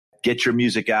Get your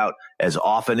music out as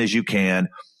often as you can.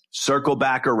 Circle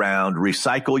back around,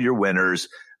 recycle your winners.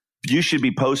 You should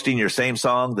be posting your same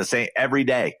song the same every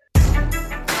day.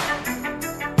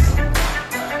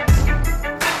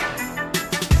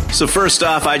 So first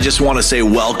off, I just want to say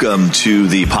welcome to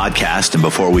the podcast. And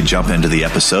before we jump into the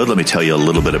episode, let me tell you a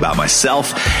little bit about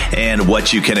myself and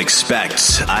what you can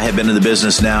expect. I have been in the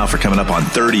business now for coming up on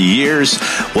 30 years.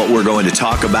 What we're going to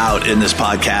talk about in this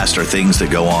podcast are things that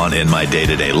go on in my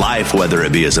day-to-day life, whether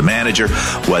it be as a manager,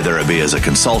 whether it be as a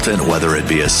consultant, whether it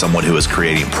be as someone who is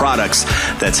creating products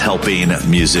that's helping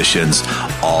musicians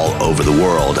all over the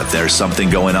world. If there's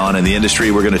something going on in the industry,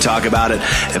 we're going to talk about it.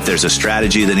 If there's a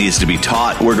strategy that needs to be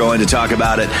taught, we're going to talk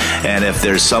about it. And if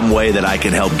there's some way that I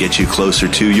can help get you closer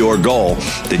to your goal,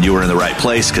 then you are in the right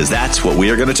place, because that's what we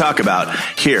are going to talk about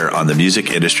here on the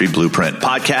Music Industry Blueprint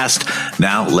podcast.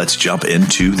 Now let's jump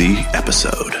into the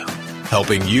episode.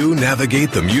 Helping you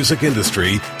navigate the music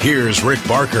industry, here's Rick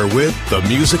Barker with the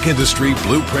Music Industry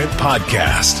Blueprint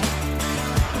podcast.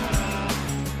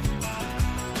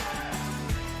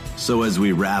 So as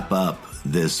we wrap up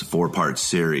this 4-part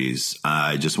series,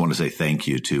 I just want to say thank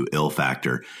you to iLL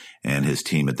Factor and his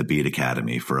team at the Beat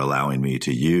Academy for allowing me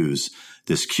to use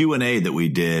this Q&A that we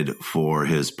did for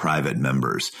his private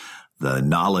members. The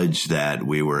knowledge that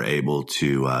we were able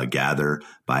to gather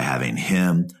by having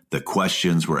him, the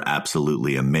questions were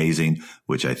absolutely amazing,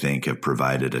 which I think have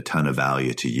provided a ton of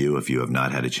value to you. If you have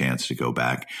not had a chance to go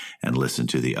back and listen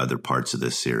to the other parts of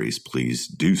this series, please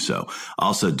do so.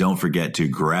 Also, don't forget to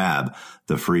grab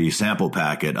the free sample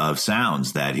packet of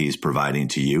sounds that he's providing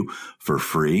to you for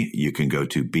free. You can go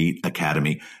to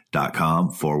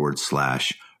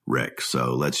beatacademy.com/Rick.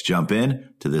 So let's jump in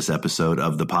to this episode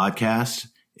of the podcast.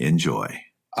 Enjoy.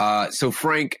 So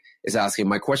Frank is asking,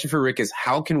 my question for Rick is,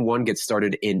 how can one get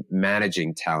started in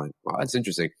managing talent? Well, that's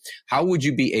interesting. How would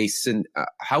you be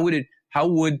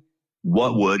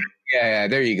Yeah,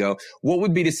 there you go. What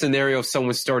would be the scenario of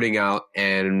someone starting out,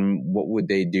 and what would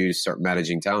they do to start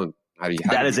managing talent?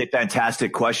 That is a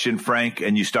fantastic question, Frank.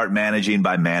 And you start managing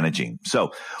by managing.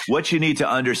 So what you need to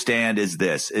understand is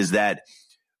this, is that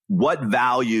what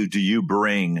value do you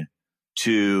bring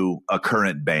to a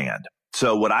current band?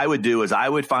 So what I would do is I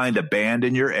would find a band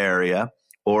in your area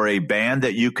or a band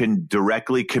that you can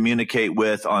directly communicate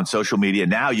with on social media.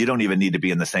 Now you don't even need to be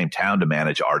in the same town to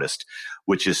manage artists,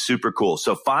 which is super cool.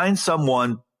 So find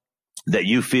someone that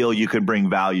you feel you can bring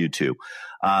value to.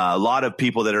 A lot of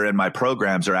people that are in my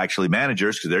programs are actually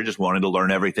managers because they're just wanting to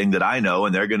learn everything that I know.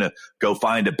 And they're going to go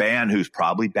find a band who's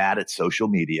probably bad at social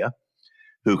media,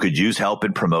 who could use help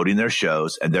in promoting their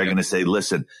shows. And they're going to say,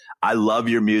 listen, I love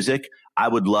your music. I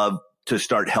would love to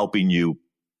start helping you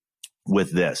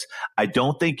with this. I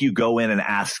don't think you go in and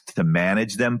ask to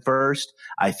manage them first.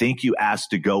 I think you ask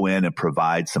to go in and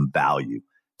provide some value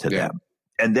to them.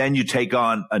 And then you take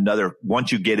on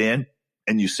once you get in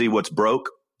and you see what's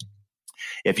broke,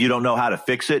 if you don't know how to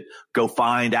fix it, go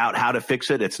find out how to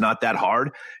fix it. It's not that hard.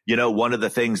 You know, one of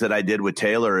the things that I did with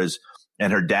Taylor is,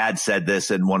 and her dad said this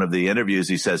in one of the interviews,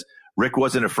 he says, Rick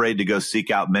wasn't afraid to go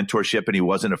seek out mentorship, and he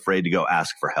wasn't afraid to go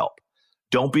ask for help.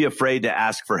 Don't be afraid to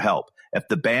ask for help. If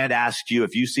the band asks you,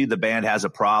 if you see the band has a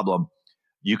problem,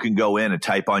 you can go in and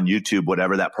type on YouTube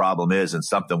whatever that problem is, and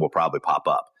something will probably pop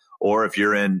up. Or if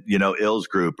you're in, iLL's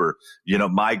group or,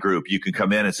 my group, you can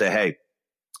come in and say, hey,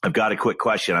 I've got a quick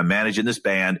question. I'm managing this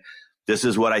band. This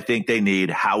is what I think they need.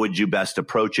 How would you best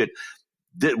approach it?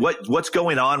 What's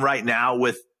going on right now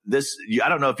with this? I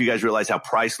don't know if you guys realize how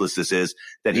priceless this is,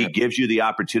 that he gives you the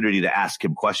opportunity to ask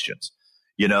him questions.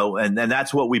 And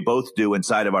that's what we both do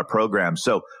inside of our program.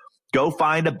 So go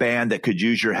find a band that could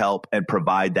use your help and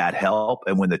provide that help.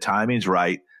 And when the timing's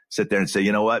right, sit there and say,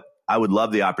 you know what? I would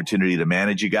love the opportunity to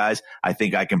manage you guys. I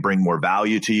think I can bring more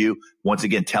value to you. Once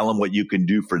again, tell them what you can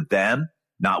do for them,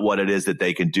 not what it is that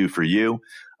they can do for you.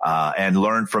 And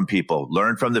learn from people.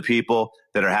 Learn from the people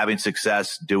that are having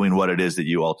success doing what it is that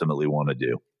you ultimately want to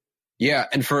do. Yeah,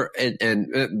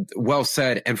 and well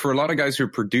said. And for a lot of guys who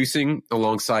are producing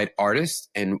alongside artists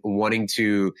and wanting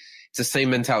to, it's the same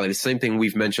mentality, the same thing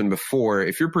we've mentioned before.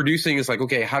 If you're producing, it's like,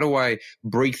 okay, how do I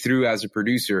break through as a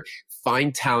producer?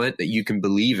 Find talent that you can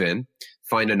believe in,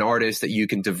 find an artist that you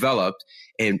can develop,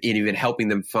 and even helping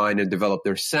them find and develop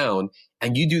their sound.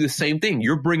 And you do the same thing.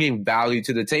 You're bringing value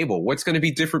to the table. What's going to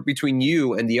be different between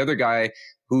you and the other guy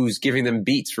who's giving them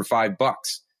beats for $5?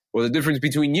 Well, the difference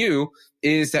between you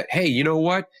is that, hey, you know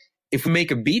what? If we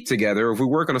make a beat together, or if we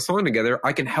work on a song together,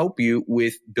 I can help you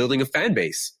with building a fan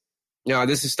base. Now,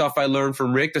 this is stuff I learned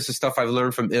from Rick. This is stuff I've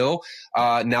learned from iLL.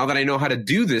 Now that I know how to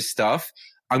do this stuff,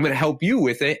 I'm going to help you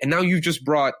with it. And now you've just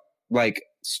brought like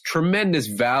tremendous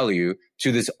value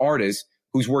to this artist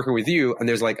who's working with you, and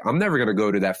there's like, I'm never going to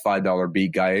go to that $5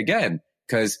 beat guy again,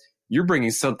 because you're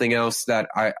bringing something else that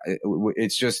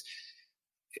it's just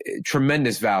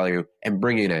tremendous value and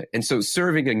bringing it. And so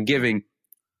serving and giving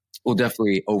will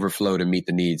definitely overflow to meet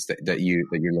the needs that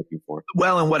you're looking for.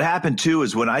 Well, and what happened too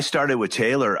is when I started with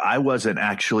Taylor, I wasn't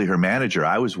actually her manager.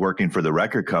 I was working for the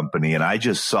record company, and I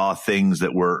just saw things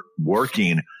that were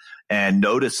working and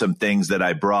noticed some things that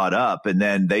I brought up. And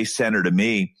then they sent her to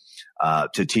me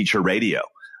to teach her radio.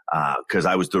 Cause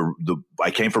I was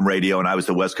I came from radio and I was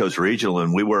the West Coast regional,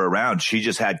 and we were around. She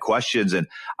just had questions, and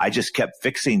I just kept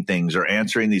fixing things or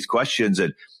answering these questions.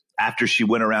 And after she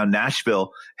went around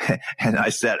Nashville, and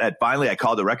finally I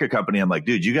called the record company. I'm like,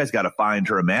 dude, you guys got to find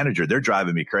her a manager. They're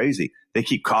driving me crazy. They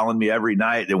keep calling me every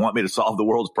night. They want me to solve the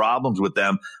world's problems with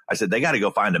them. I said, they got to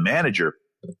go find a manager.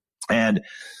 And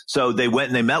so they went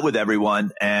and they met with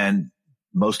everyone, and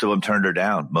most of them turned her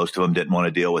down. Most of them didn't want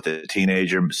to deal with a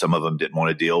teenager. Some of them didn't want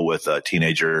to deal with a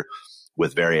teenager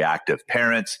with very active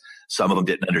parents. Some of them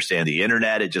didn't understand the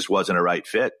internet. It just wasn't a right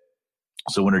fit.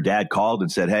 So when her dad called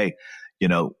and said, hey,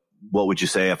 what would you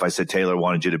say if I said Taylor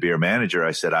wanted you to be her manager?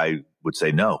 I said, I would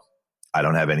say, no, I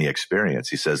don't have any experience.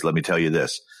 He says, let me tell you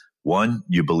this. 1,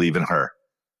 you believe in her.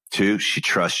 2, she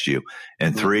trusts you.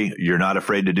 And 3, you're not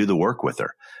afraid to do the work with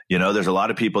her. There's a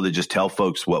lot of people that just tell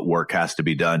folks what work has to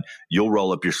be done. You'll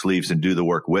roll up your sleeves and do the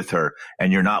work with her,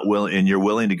 and you're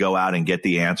willing to go out and get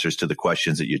the answers to the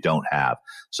questions that you don't have.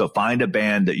 So find a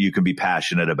band that you can be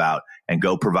passionate about and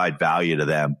go provide value to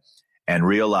them, and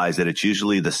realize that it's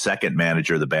usually the second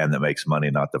manager of the band that makes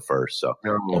money, not the first. So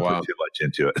don't put too much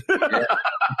into it.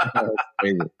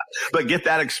 But get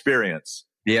that experience.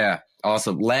 Yeah.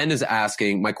 Awesome. Len is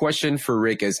asking, my question for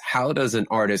Rick is, how does an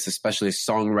artist, especially a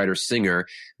songwriter, singer,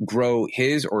 grow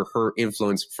his or her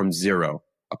influence from zero?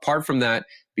 Apart from that,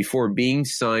 before being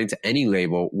signed to any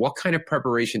label, what kind of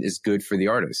preparation is good for the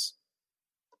artist?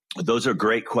 Those are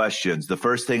great questions. The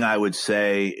first thing I would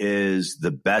say is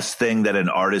the best thing that an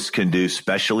artist can do,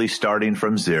 especially starting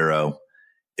from zero,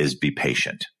 is be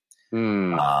patient.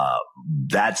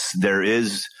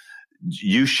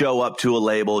 You show up to a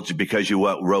label because you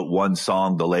wrote one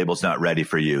song, the label's not ready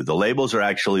for you. The labels are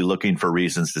actually looking for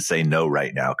reasons to say no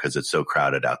right now because it's so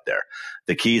crowded out there.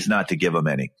 The key is not to give them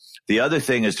any. The other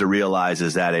thing is to realize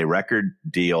is that a record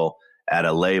deal at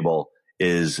a label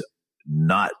is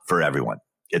not for everyone.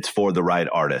 It's for the right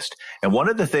artist. And one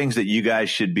of the things that you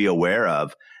guys should be aware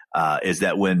of is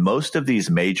that when most of these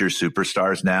major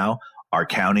superstars now are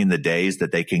counting the days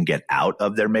that they can get out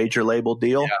of their major label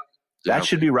deal, that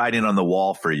should be writing on the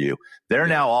wall for you. They're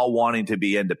now all wanting to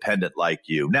be independent like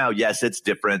you. Now, yes, it's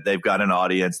different. They've got an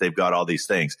audience. They've got all these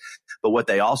things. But what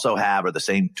they also have are the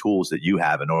same tools that you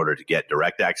have in order to get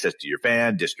direct access to your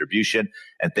fan, distribution,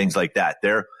 and things like that.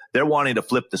 They're wanting to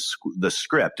flip the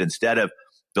script. Instead of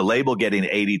the label getting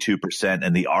 82%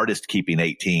 and the artist keeping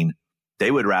 18%, they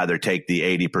would rather take the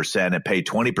 80% and pay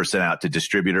 20% out to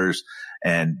distributors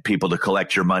and people to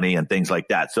collect your money and things like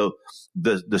that. So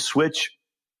the switch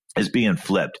is being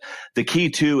flipped. The key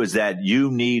too is that you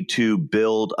need to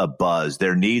build a buzz.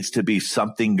 There needs to be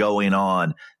something going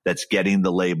on that's getting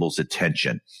the label's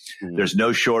attention. There's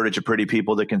no shortage of pretty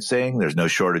people that can sing. There's no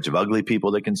shortage of ugly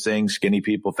people that can sing, skinny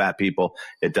people, fat people.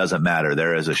 It doesn't matter.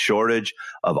 There is a shortage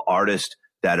of artists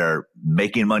that are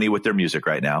making money with their music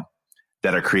right now,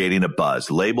 that are creating a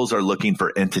buzz. Labels are looking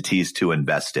for entities to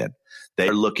invest in.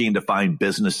 They're looking to find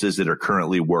businesses that are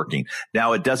currently working.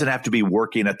 Now, it doesn't have to be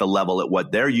working at the level at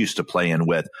what they're used to playing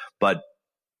with, but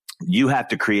you have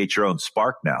to create your own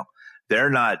spark now. They're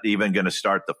not even going to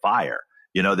start the fire.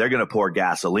 They're going to pour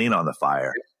gasoline on the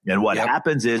fire. And what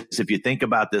happens is, if you think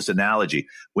about this analogy,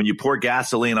 when you pour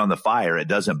gasoline on the fire, it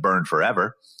doesn't burn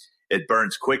forever. It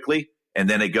burns quickly, and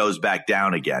then it goes back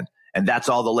down again. And that's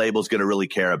all the label's going to really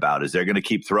care about, is they're going to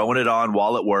keep throwing it on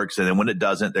while it works. And then when it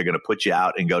doesn't, they're going to put you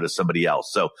out and go to somebody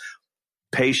else. So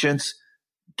patience,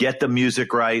 get the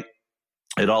music right.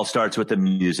 It all starts with the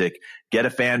music. Get a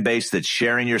fan base that's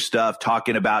sharing your stuff,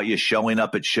 talking about you, showing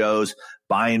up at shows,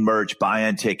 buying merch,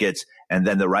 buying tickets. And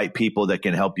then the right people that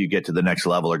can help you get to the next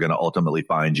level are going to ultimately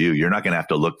find you. You're not going to have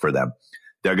to look for them.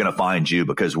 They're going to find you,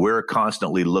 because we're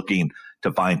constantly looking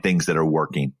to find things that are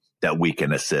working that we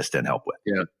can assist and help with.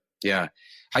 Yeah. Yeah.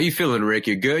 How you feeling, Rick?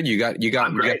 You good? You got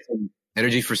some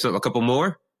energy for a couple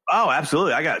more? Oh,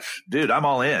 absolutely. I'm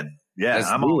all in. Yeah,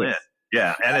 I'm all in.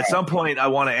 Yeah. And at some point I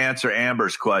want to answer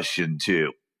Amber's question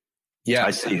too. Yeah. I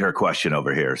see her question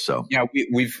over here. So yeah,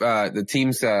 we've the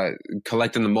team's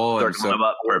collecting them all. Them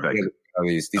up. Perfect.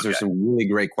 These are some really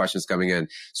great questions coming in.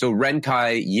 So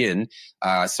Renkai Yin,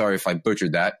 sorry if I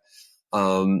butchered that.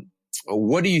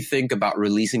 What do you think about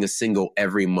releasing a single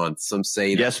every month? Some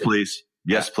say yes, please.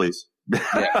 Yes, please. Yeah,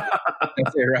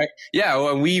 that's it, right? Yeah,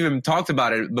 well, we even talked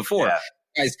about it before. Yeah.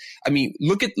 Guys, I mean,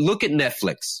 look at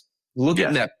Netflix. Look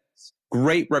at Netflix.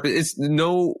 Great it's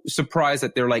no surprise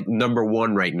that they're like number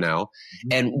one right now.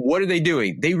 Mm-hmm. And what are they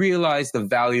doing? They realize the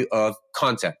value of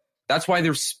content. That's why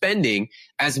they're spending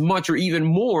as much or even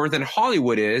more than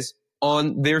Hollywood is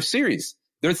on their series.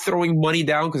 They're throwing money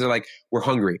down because they're like, we're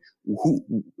hungry.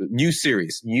 New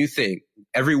series, new thing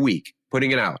every week,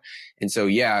 putting it out. And so,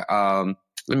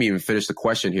 let me even finish the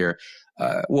question here.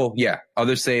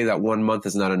 Others say that 1 month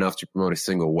is not enough to promote a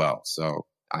single well. So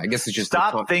I guess it's just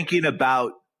stop thinking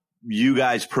about you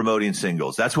guys promoting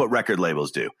singles. That's what record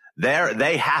labels do.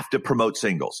 They have to promote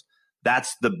singles.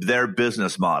 That's their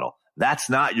business model. That's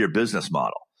not your business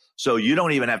model. So you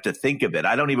don't even have to think of it.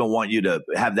 I don't even want you to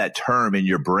have that term in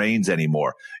your brains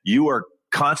anymore. You are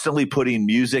constantly putting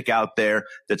music out there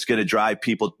that's going to drive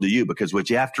people to you, because what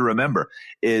you have to remember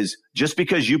is just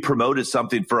because you promoted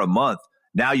something for a month,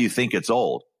 now you think it's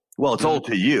old. Well, it's old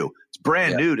to you. It's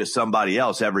brand new to somebody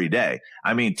else every day.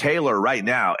 I mean, Taylor right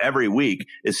now, every week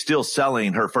is still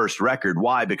selling her first record.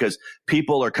 Why? Because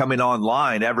people are coming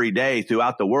online every day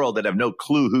throughout the world that have no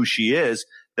clue who she is,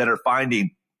 that are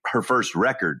finding her first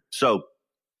record. So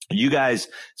you guys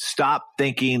stop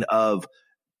thinking of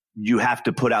you have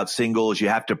to put out singles. You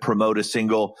have to promote a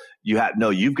single.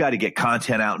 You've got to get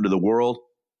content out into the world.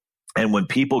 And when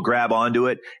people grab onto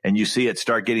it and you see it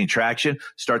start getting traction,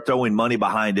 start throwing money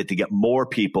behind it to get more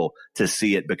people to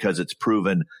see it, because it's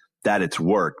proven that it's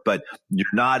worked. But you're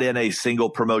not in a single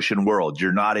promotion world.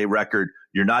 You're not a record.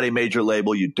 You're not a major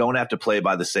label. You don't have to play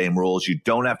by the same rules. You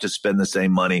don't have to spend the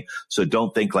same money. So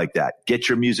don't think like that. Get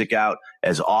your music out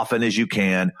as often as you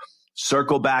can.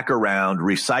 Circle back around,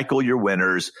 recycle your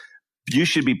winners. You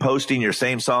should be posting your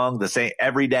same song the same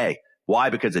every day. Why?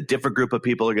 Because a different group of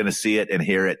people are going to see it and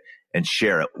hear it and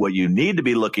share it. What you need to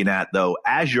be looking at, though,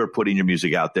 as you're putting your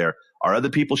music out there, are other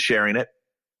people sharing it?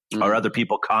 Mm-hmm. Are other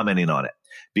people commenting on it?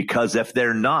 Because if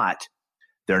they're not,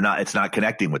 it's not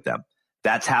connecting with them.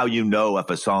 That's how you know if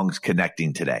a song's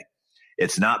connecting today.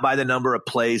 It's not by the number of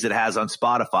plays it has on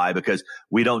Spotify, because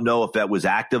we don't know if that was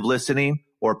active listening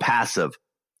or passive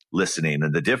listening.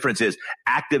 And the difference is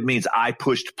active means I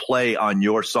pushed play on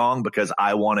your song because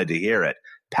I wanted to hear it.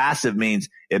 Passive means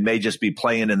it may just be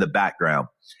playing in the background.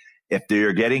 If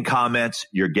you're getting comments,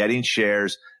 you're getting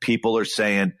shares, people are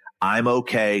saying, I'm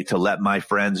okay to let my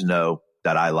friends know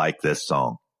that I like this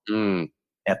song.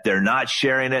 If they're not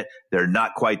sharing it, they're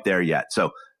not quite there yet.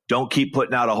 So don't keep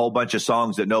putting out a whole bunch of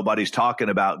songs that nobody's talking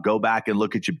about. Go back and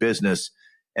look at your business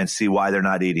and see why they're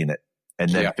not eating it, and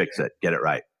then fix it. Get it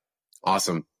right.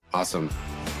 Awesome. I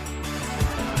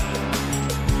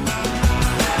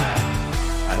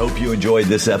hope you enjoyed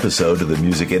this episode of the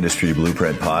Music Industry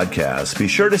Blueprint Podcast. Be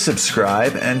sure to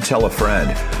subscribe and tell a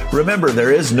friend. Remember,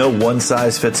 there is no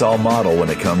one-size-fits-all model when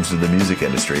it comes to the music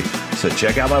industry. So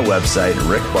check out my website,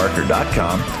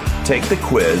 rickbarker.com, take the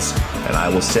quiz, and I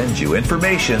will send you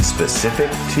information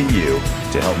specific to you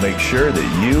to help make sure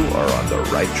that you are on the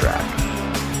right track.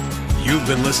 You've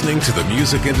been listening to the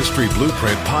Music Industry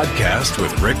Blueprint Podcast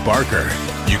with Rick Barker.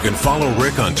 You can follow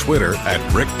Rick on Twitter at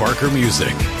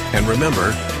RickBarkerMusic. And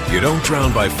remember, you don't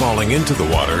drown by falling into the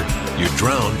water, you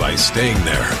drown by staying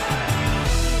there.